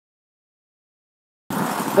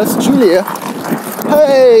That's Julia.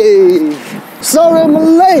 Hey! Sorry I'm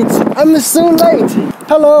late. I'm so late.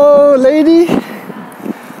 Hello, lady.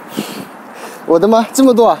 我的妈，这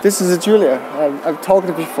么多啊 This is Julia. I've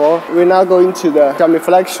talked before. We're now going to the Xiaomi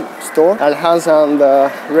flagship store and hands on the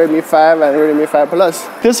Redmi 5 and Redmi 5 Plus.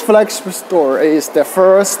 This flagship store is the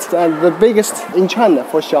first and the biggest in China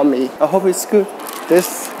for Xiaomi. I hope it's good.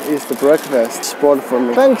 This is the breakfast spot for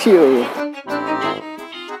me. Thank you.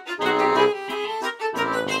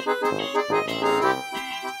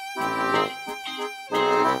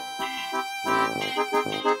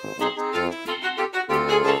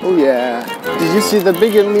 Oh yeah. Did you see the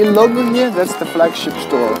big Mi logo here? That's the flagship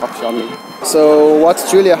store of Xiaomi. So what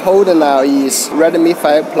Julia holding now is Redmi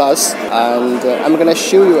 5 Plus, and I'm gonna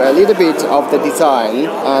show you a little bit of the design,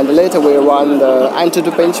 and later we'll run the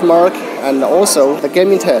Antutu Benchmark and also the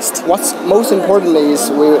gaming test. What's most important is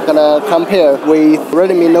we're gonna compare with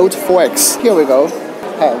Redmi Note 4X. Here we go.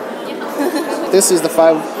 Hey. This is the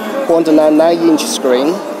 5.99-inch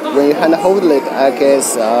screen. When you hand hold it, I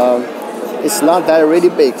guess it's not that really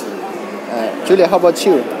big. Julia, how about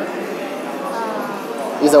you?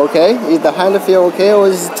 Is it okay? Is the hand feel okay, or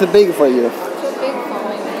is it too big for you? Too big for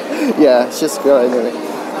me. Yeah, she's good anyway.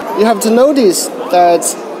 You have to notice that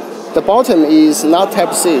the bottom is not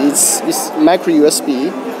Type-C, it's micro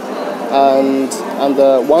USB. And on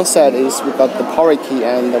the one side is we got the power key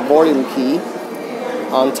and the volume key.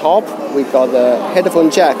 On top we got the headphone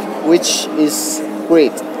jack, which is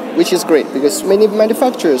great because many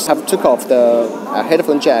manufacturers have took off the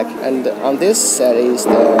headphone jack, and on this side is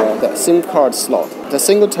the SIM card slot, the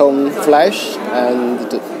single tone flash and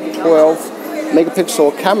the 12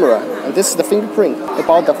 megapixel camera, and this is the fingerprint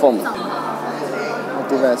about the phone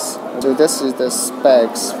device. So this is the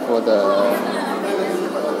specs for the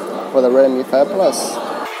Redmi 5 Plus.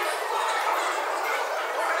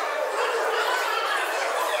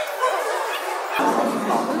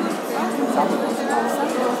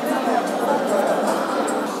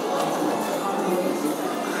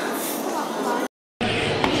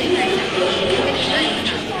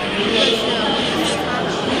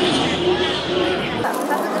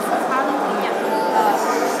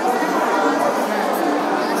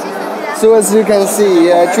 So as you can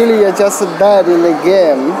see, Julia just died in the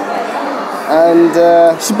game, and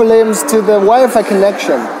she blames to the Wi-Fi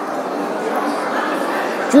connection.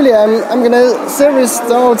 Julia, I'm gonna service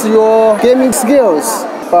out your gaming skills,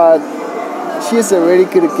 but she's a really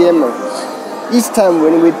good gamer. Each time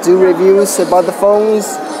when we do reviews about the phones,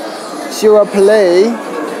 she will play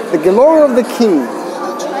the Glory of the King.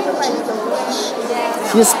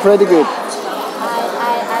 She's pretty good.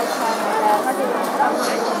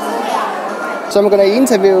 So I'm gonna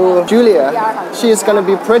interview Julia. She is gonna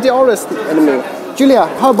be pretty honest with me. Julia,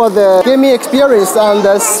 how about the gaming experience on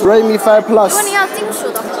this Redmi 5 Plus?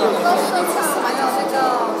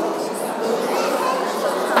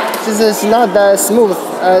 This is not that smooth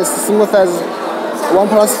as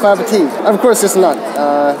OnePlus 5T. Of course it's not.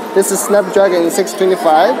 This is Snapdragon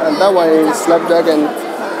 625 and that one is Snapdragon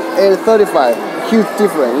 835. Huge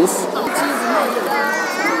difference.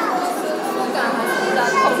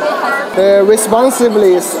 The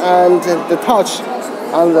responsiveness and the touch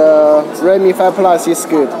on the Redmi 5 Plus is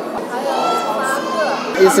good.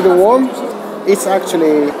 Is it warm? It's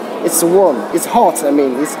warm. It's hot,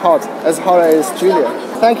 it's hot. As hot as Julia.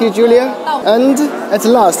 Thank you, Julia. And at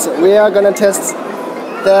last, we are gonna test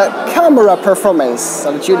the camera performance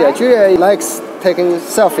of Julia. Julia likes taking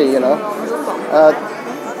selfie,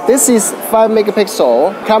 This is 5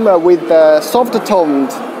 megapixel camera with the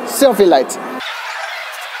soft-toned Selfie-light.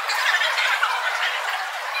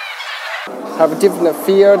 Have different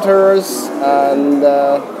filters and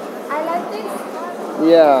I like this.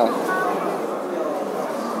 Yeah.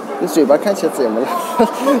 你嘴巴看起来怎么了？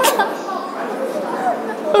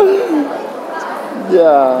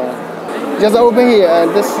 Yeah. Just open here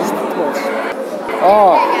and this is the torch.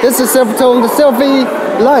 Oh, this is self-toned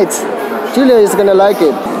Selfie-light. Julia is gonna like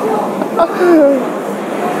it.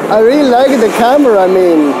 I really like the camera,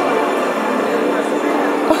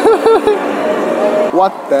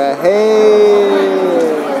 What the hell?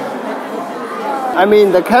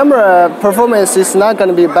 The camera performance is not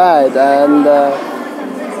gonna be bad,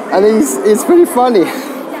 and it's pretty funny.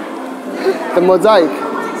 The mosaic.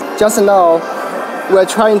 Just now, we're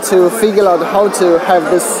trying to figure out how to have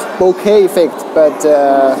this bokeh effect, but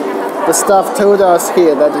the staff told us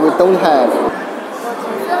here that we don't have.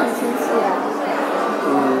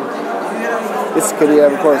 It's clear,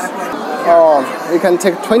 of course. Oh, you can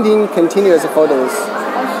take 20 continuous photos.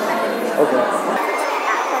 Okay.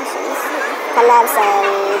 Collapse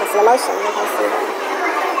and the slow motion, you can see that.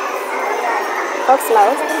 focus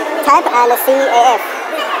mode, type and CAF.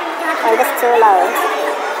 And these two modes.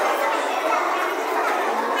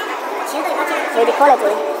 Video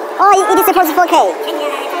quality. Oh, it supports 4K.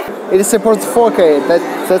 It supports 4K.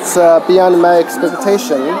 That's beyond my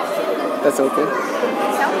expectation. That's okay.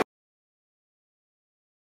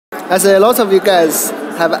 As a lot of you guys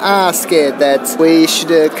have asked that we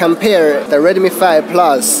should compare the Redmi 5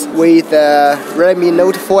 Plus with the Redmi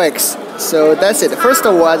Note 4X. So that's it. First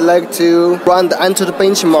of all, I'd like to run the Antutu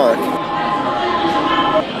Benchmark.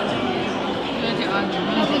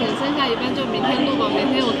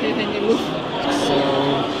 So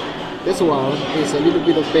this one is a little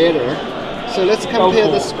bit better. So let's compare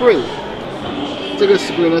the screen. 这个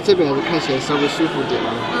screen 呢，这边还是看起来稍微舒服点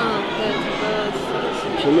啊。对，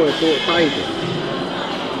屏幕也多大一点。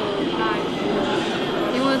大一点，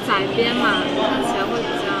因为窄边嘛，看起来会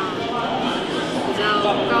比较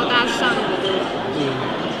高大上的这种。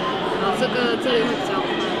然后这里会比较宽。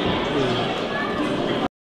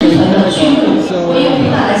为用品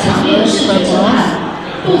带来强烈的视觉震撼，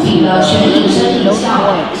不停的全景声影像，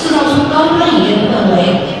制造出高端影院的氛围，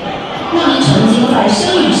让您沉浸在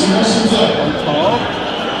声与形的世界。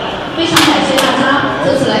非常感谢大家这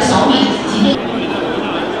次来小米今天。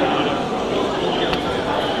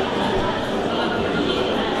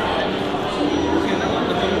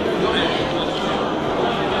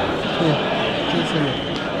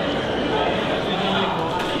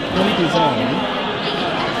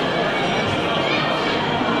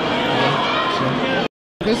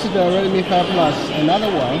This is the Redmi 5 Plus, another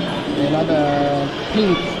one, another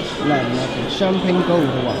pink line, like champagne gold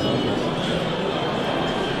one.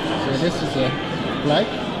 So this is the black,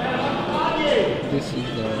 this is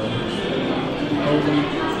the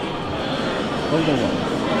golden one.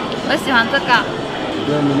 我喜欢这个。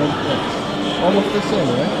Redmi Note 4, almost the same,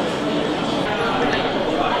 right?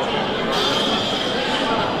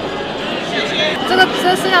 这个摄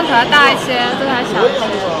像头要大一些，这个还小一些，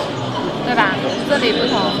对吧？这里不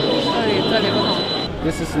同，这里不同。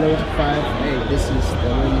This is Note 5A. This is the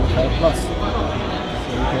Redmi 5 Plus.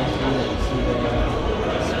 So you can see the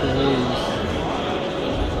screen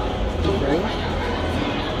different.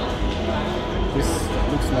 This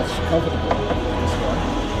looks much comfortable. This one.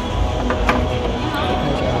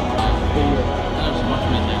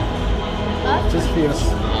 Just feels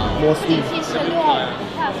more smooth. This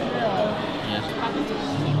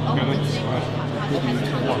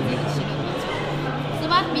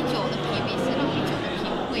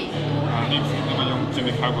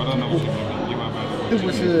不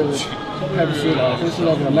是 Type-C 的，这是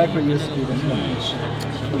那个 Micro USB 的。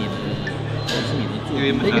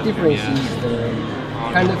Big difference is the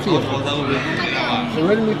kind of feel. The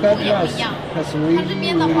Redmi 5 Plus has really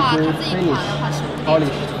good finish,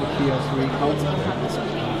 polished. It feels really comfortable.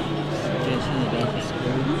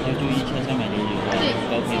 要注意1366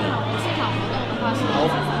高配的。市场活动的话是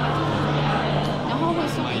然后会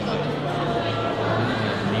送一个。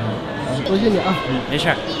多谢你啊。没事。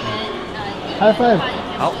High five.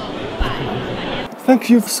 好。Thank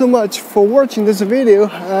you so much for watching this video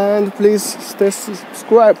and please stay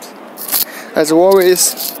subscribed. As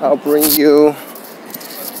always, I'll bring you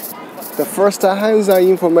the first hands-on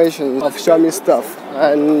information of Xiaomi stuff,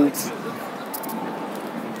 and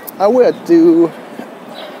I will do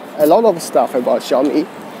a lot of stuff about Xiaomi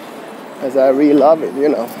as I really love it, you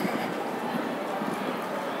know.